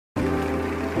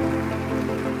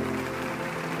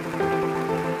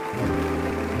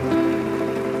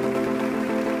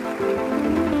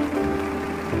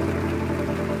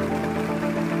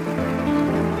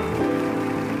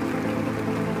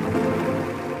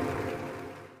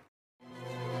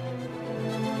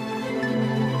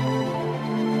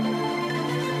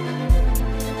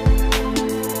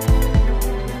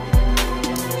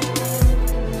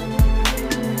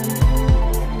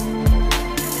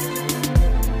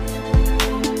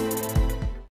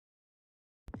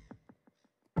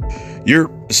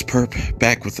It's Perp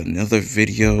back with another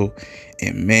video,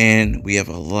 and man, we have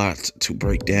a lot to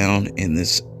break down in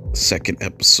this second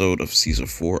episode of season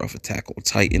 4 of Attack on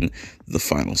Titan, the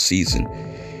final season.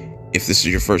 If this is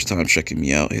your first time checking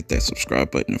me out, hit that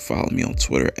subscribe button and follow me on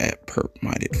Twitter at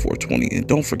PerpMinded420, and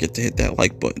don't forget to hit that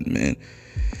like button, man.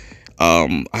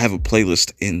 I have a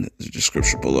playlist in the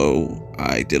description below.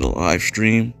 I did a live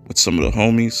stream with some of the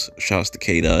homies. Shouts to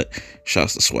K-Dot,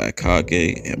 shouts to Swag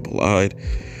Kage and Belied.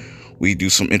 We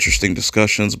do some interesting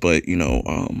discussions, but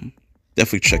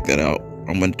definitely check that out.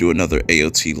 I'm going to do another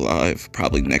AOT live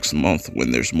probably next month when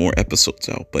there's more episodes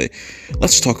out. But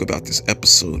let's talk about this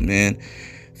episode, man.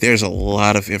 There's a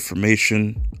lot of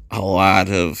information, a lot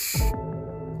of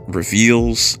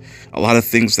reveals, a lot of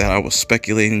things that I was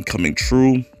speculating coming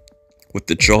true. With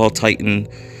the Jaw Titan,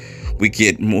 we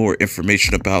get more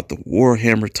information about the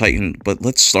Warhammer Titan, but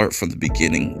let's start from the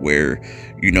beginning where,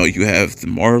 you have the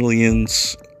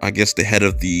Marleyans, I guess the head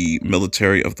of the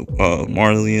military of the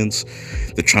Marleyans.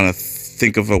 They're trying to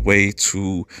think of a way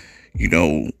to,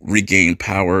 regain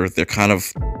power. They're kind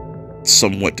of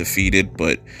somewhat defeated,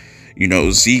 but,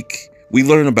 Zeke, we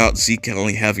learn about Zeke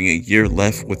only having a year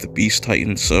left with the Beast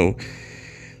Titan, so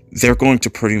they're going to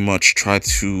pretty much try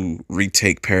to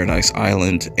retake Paradise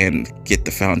Island and get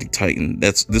the Founding Titan.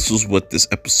 This was what this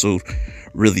episode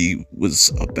really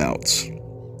was about.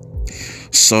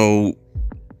 So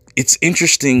it's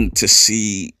interesting to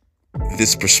see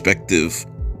this perspective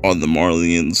on the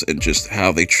Marleyans and just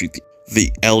how they treat the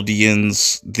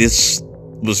Eldians. This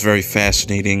was very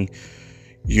fascinating.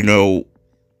 The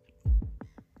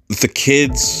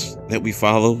kids that we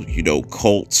follow,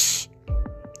 Colts,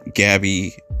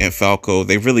 Gabby, and Falco,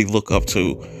 they really look up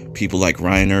to people like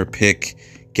Reiner, Pick,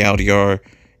 Galdiar,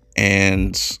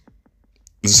 and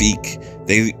Zeke.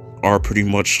 They are pretty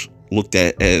much looked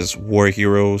at as war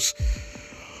heroes.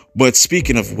 But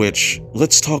speaking of which,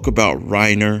 let's talk about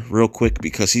Reiner real quick,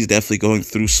 because he's definitely going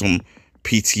through some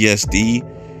PTSD.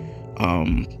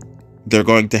 They're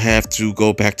going to have to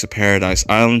go back to Paradise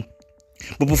Island.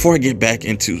 But before I get back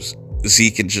into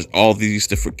Zeke and just all these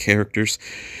different characters,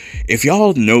 if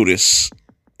y'all notice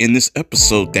in this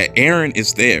episode that Eren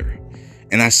is there,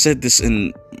 and I said this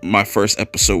in my first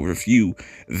episode review,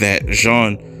 that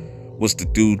Jean was the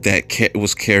dude that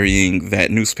was carrying that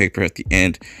newspaper at the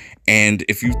end. And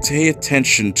if you pay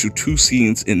attention to two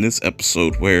scenes in this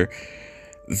episode where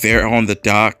they're on the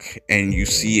dock and you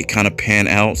see it kind of pan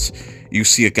out, you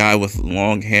see a guy with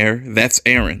long hair, that's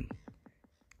Eren.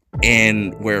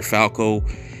 And where Falco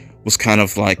was kind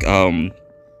of like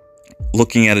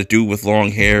looking at a dude with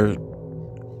long hair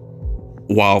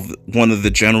while one of the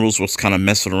generals was kind of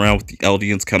messing around with the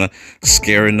Eldians, kind of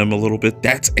scaring them a little bit.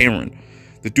 That's Eren.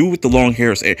 The dude with the long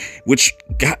hair is Eren, which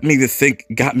got me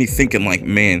thinking like,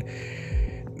 man,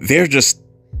 they're just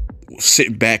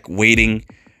sitting back waiting.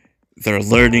 They're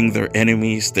learning their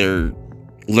enemies, they're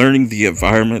learning the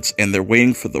environments, and they're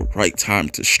waiting for the right time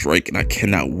to strike. And I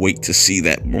cannot wait to see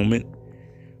that moment,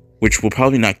 which we'll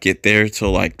probably not get there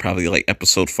till probably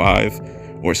episode 5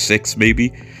 or 6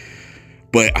 maybe.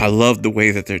 But I love the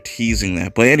way that they're teasing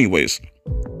that. But anyways,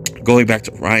 going back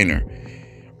to Reiner.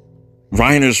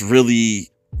 Reiner's really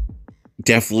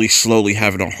definitely slowly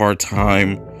having a hard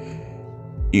time,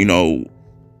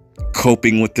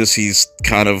 coping with this. He's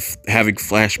kind of having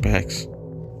flashbacks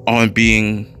on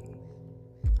being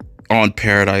on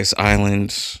Paradise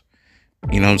Island,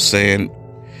 you know what I'm saying?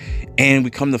 And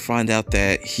we come to find out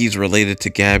that he's related to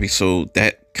Gabby, so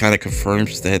that kind of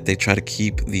confirms that they try to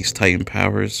keep these Titan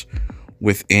powers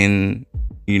within,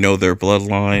 their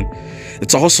bloodline.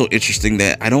 It's also interesting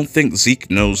that I don't think Zeke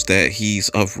knows that he's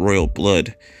of royal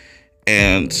blood,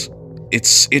 and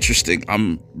it's interesting.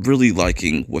 I'm really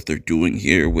liking what they're doing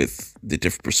here with the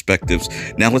different perspectives.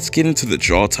 Now let's get into the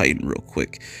Jaw Titan real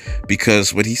quick,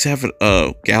 because when he's having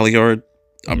Galliard,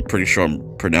 I'm pretty sure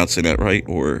I'm pronouncing that right,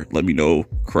 or let me know,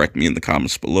 correct me in the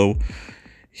comments below.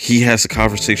 He has a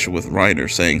conversation with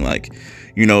Reiner saying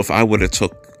if I would have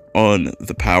took on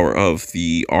the power of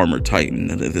the Armored Titan,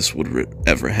 this would have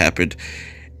ever happened.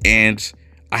 And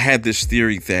I had this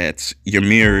theory that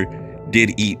Ymir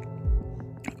did eat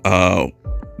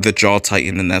the Jaw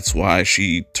Titan, and that's why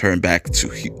she turned back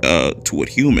to a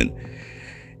human.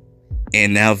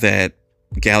 And now that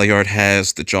Galliard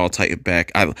has the Jaw Titan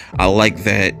back, I like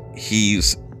that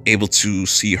he's able to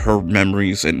see her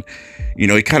memories, and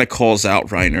he kind of calls out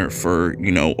Reiner for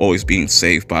always being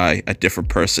saved by a different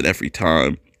person every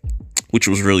time, which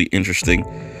was really interesting.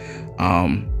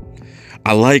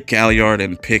 I like Galliard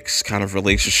and Pick's kind of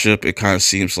relationship. It kind of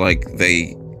seems like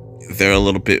they're a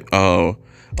little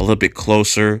bit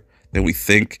closer than we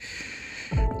think.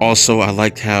 Also, I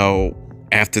liked how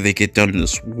after they get done in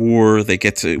this war, we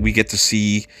get to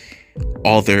see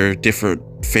all their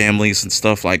different families and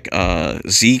stuff. Like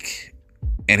Zeke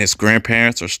and his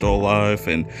grandparents are still alive,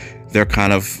 and they're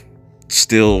kind of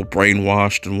still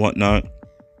brainwashed and whatnot.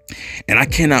 And I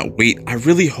cannot wait. I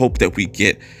really hope that we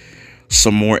get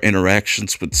some more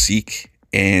interactions with Zeke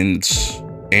and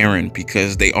Eren,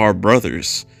 because they are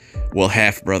brothers, well,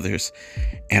 half brothers,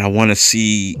 and I want to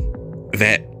see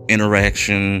that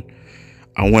interaction.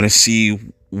 I want to see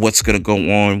what's going to go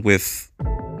on with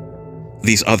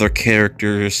these other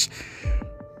characters.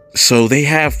 So they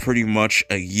have pretty much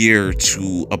a year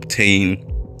to obtain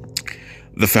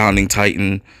the Founding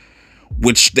Titan,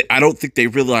 which I don't think they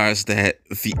realize that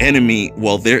the enemy,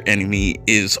 well, their enemy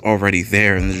is already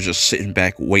there, and they're just sitting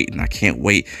back waiting. I can't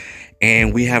wait.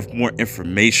 And we have more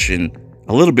information,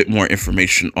 a little bit more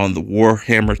information on the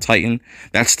Warhammer Titan.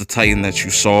 That's the Titan that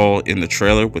you saw in the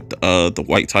trailer with the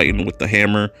white Titan with the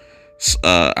hammer.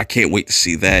 I can't wait to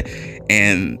see that.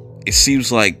 And it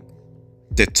seems like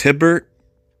the Tibert,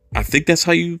 I think that's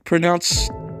how you pronounce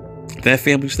that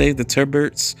family's name, the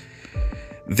Tiberts.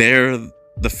 They're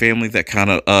the family that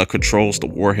kind of controls the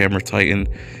Warhammer Titan.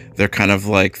 They're kind of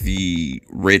like the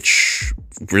rich,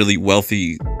 really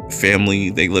wealthy family.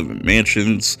 They live in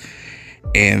mansions,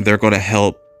 and they're going to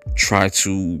help try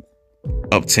to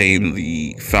obtain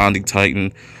the Founding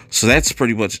Titan. So that's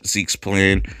pretty much Zeke's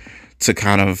plan, to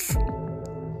kind of,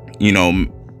 you know,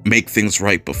 make things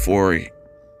right before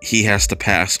he has to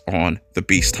pass on the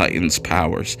Beast Titan's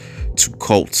powers to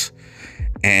Colt.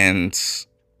 And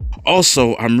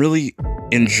also, I'm really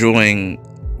enjoying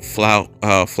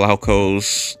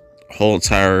Falco's whole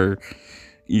entire,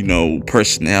 you know,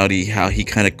 personality, how he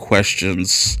kind of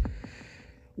questions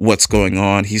what's going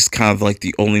on. He's kind of like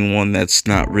the only one that's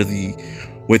not really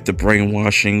with the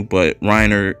brainwashing, but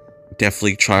Reiner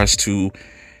definitely tries to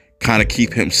kind of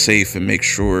keep him safe and make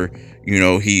sure, you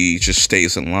know, he just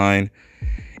stays in line.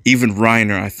 Even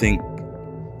Reiner, I think,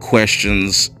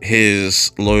 questions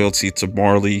his loyalty to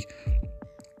Marley.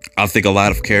 I think a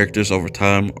lot of characters over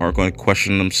time are going to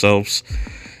question themselves,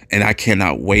 and I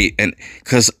cannot wait. And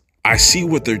because I see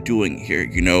what they're doing here,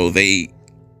 you know, they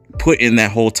put in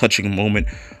that whole touching moment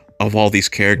of all these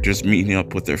characters meeting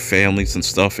up with their families and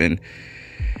stuff, and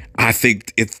I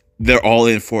think they're all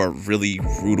in for a really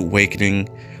rude awakening.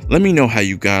 Let me know how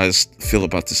you guys feel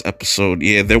about this episode.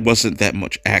 Yeah, there wasn't that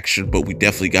much action, but we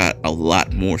definitely got a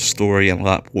lot more story and a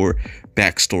lot more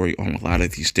backstory on a lot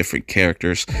of these different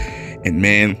characters. And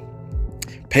man,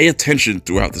 pay attention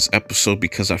throughout this episode,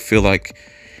 because I feel like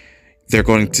they're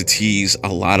going to tease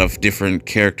a lot of different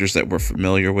characters that we're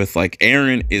familiar with. Like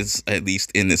Eren is at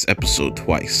least in this episode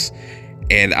twice,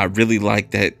 and I really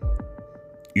like that,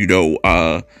 you know,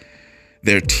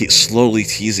 they're slowly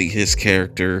teasing his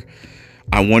character.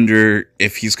 I wonder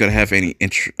if he's going to have any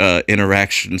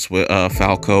interactions with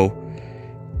Falco,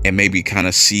 and maybe kind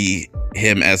of see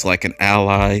him as like an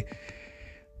ally.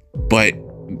 But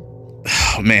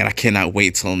oh man, I cannot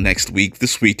wait till next week.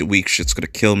 This week, the week shit's going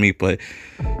to kill me, but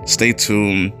stay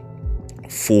tuned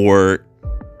for,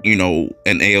 you know,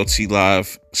 an AOT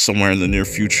live somewhere in the near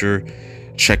future.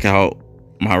 Check out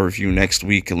my review next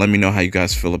week, and let me know how you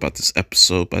guys feel about this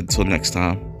episode. But until next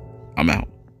time, I'm out.